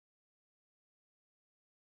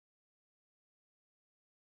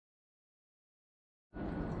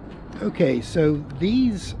Okay, so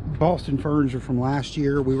these Boston ferns are from last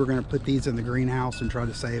year. We were going to put these in the greenhouse and try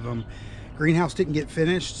to save them. Greenhouse didn't get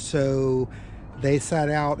finished, so they sat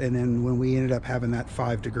out, and then when we ended up having that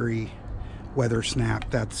 5-degree weather snap,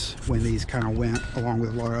 that's when these kind of went, along with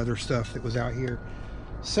a lot of other stuff that was out here.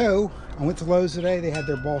 So I went to Lowe's today. They had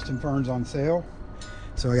their Boston ferns on sale,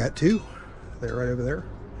 so I got 2. They're right over there,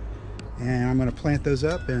 and I'm going to plant those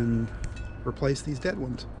up and replace these dead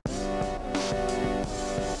ones.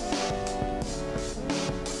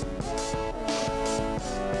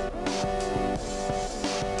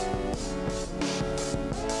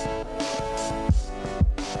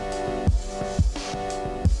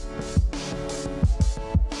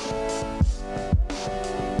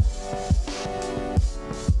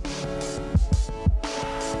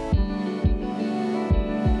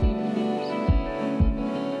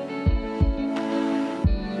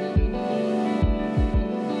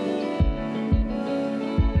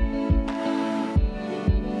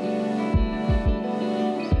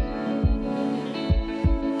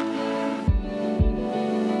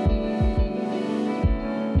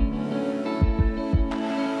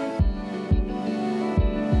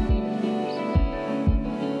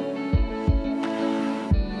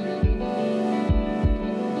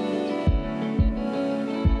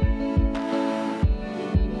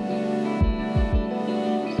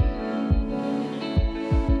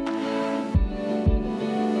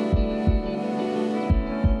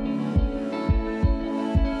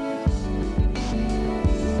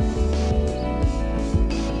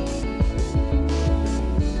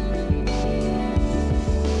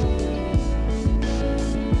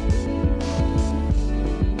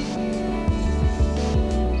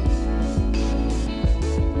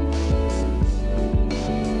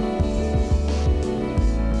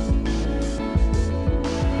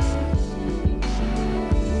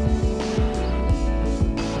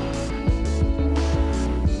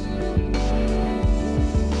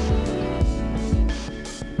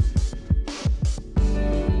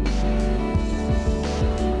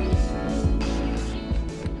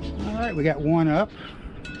 We got one up.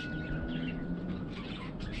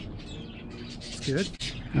 That's good.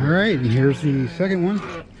 All right, and here's the second one.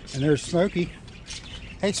 And there's Smokey.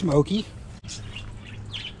 Hey, Smokey.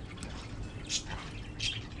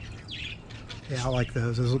 Yeah, I like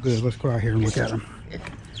those. Those look good. Let's go out here and look at them.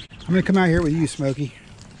 I'm going to come out here with you, Smokey.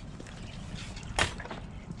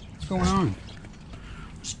 What's going on?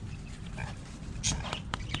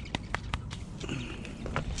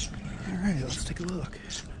 All right, let's take a look.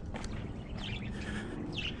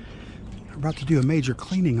 We're about to do a major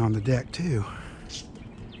cleaning on the deck too.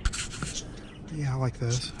 Yeah, I like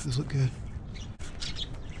those. Those look good.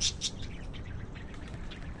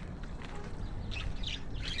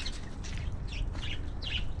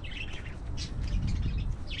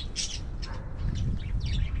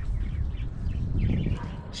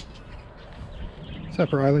 What's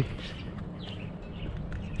up, Riley?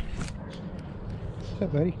 What's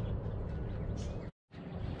up, buddy?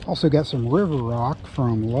 Also got some river rock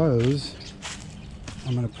from Lowe's.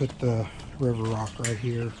 I'm going to put the river rock right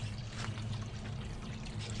here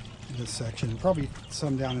in this section. Probably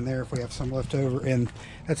some down in there if we have some left over. And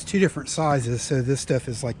that's 2 different sizes. So this stuff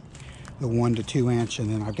is like the 1 to 2 inch, and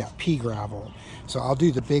then I've got pea gravel. So I'll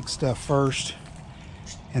do the big stuff first,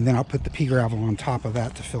 and then I'll put the pea gravel on top of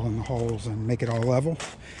that to fill in the holes and make it all level.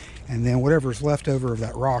 And then whatever's left over of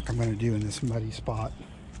that rock, I'm going to do in this muddy spot.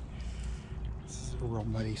 This is a real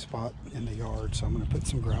muddy spot in the yard, so I'm going to put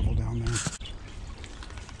some gravel down there.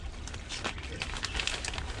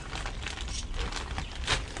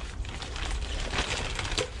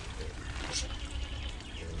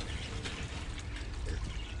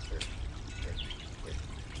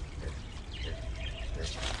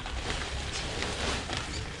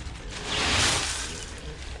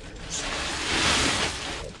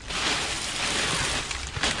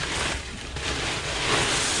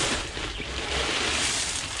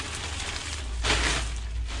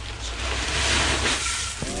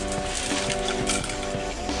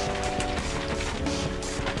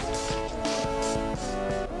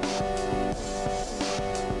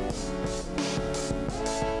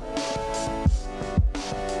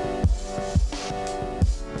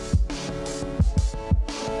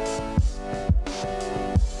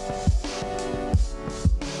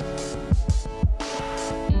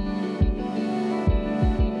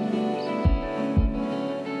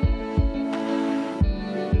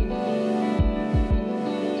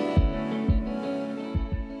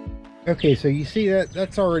 Okay, so you see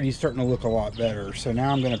that's already starting to look a lot better. So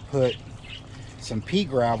now I'm going to put some pea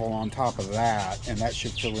gravel on top of that, and that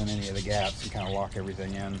should fill in any of the gaps and kind of lock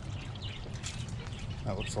everything in.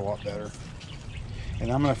 That looks a lot better.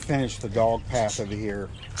 And I'm going to finish the dog path over here.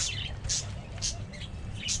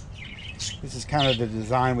 This is kind of the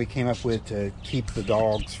design we came up with to keep the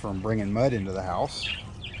dogs from bringing mud into the house.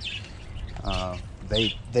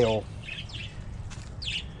 They'll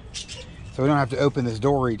so we don't have to open this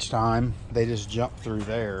door each time. They just jump through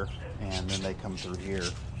there, and then they come through here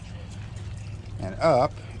and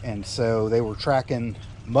up. And so they were tracking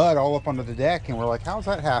mud all up onto the deck, and we're like, how's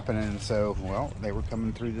that happening? And so, well, they were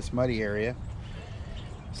coming through this muddy area.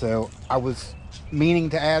 So I was meaning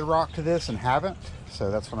to add rock to this and haven't. So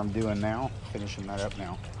that's what I'm doing now, finishing that up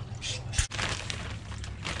now.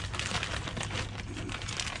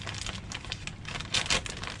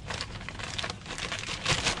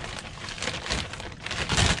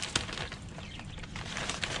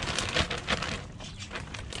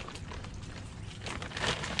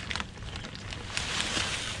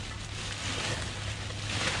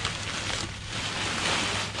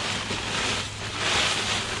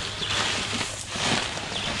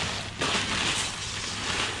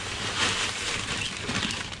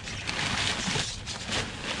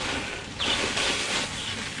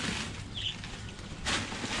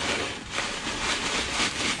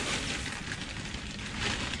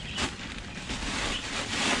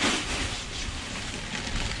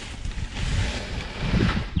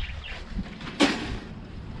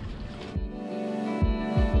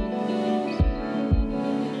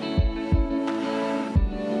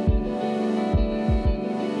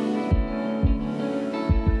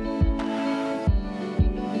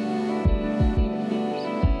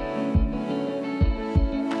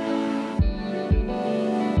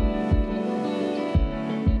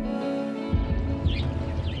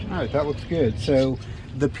 Alright, that looks good. So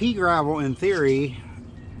the pea gravel, in theory,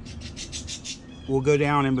 will go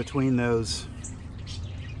down in between those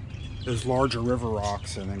larger river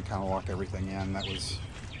rocks and then kind of lock everything in. That was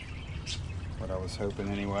what I was hoping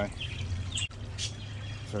anyway.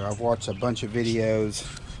 So I've watched a bunch of videos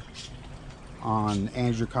on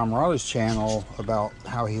Andrew Camarada's channel about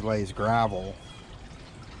how he lays gravel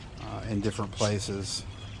in different places,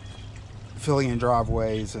 filling in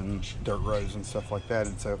driveways and dirt roads and stuff like that.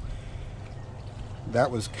 And so that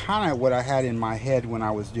was kind of what I had in my head when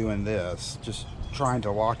I was doing this, just trying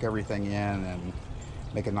to lock everything in and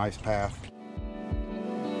make a nice path.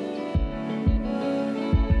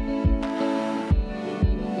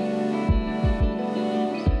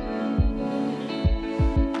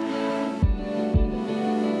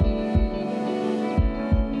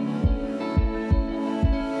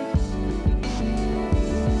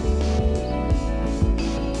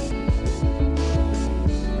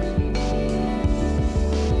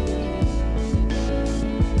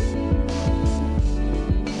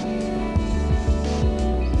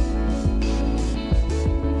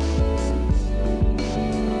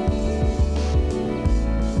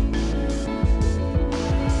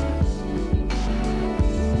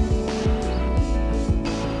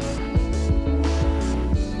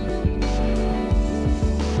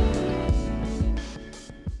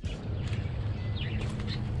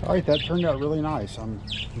 Alright, that turned out really nice. I'm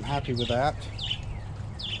happy with that.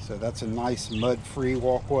 So that's a nice mud-free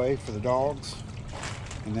walkway for the dogs.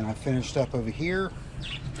 And then I finished up over here.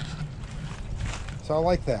 So I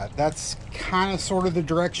like that. That's kind of sort of the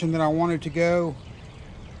direction that I wanted to go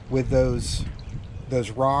with those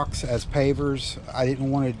rocks as pavers. I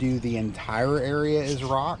didn't want to do the entire area as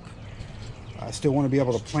rock. I still want to be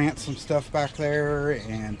able to plant some stuff back there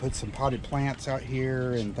and put some potted plants out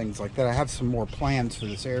here and things like that. I have some more plans for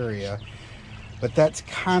this area, but that's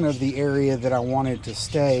kind of the area that I wanted to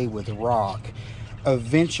stay with rock.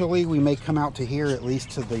 Eventually we may come out to here, at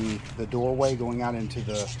least to the doorway going out into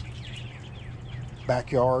the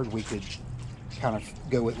backyard. We could kind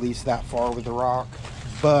of go at least that far with the rock,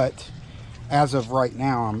 but as of right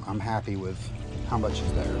now I'm happy with how much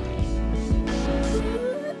is there.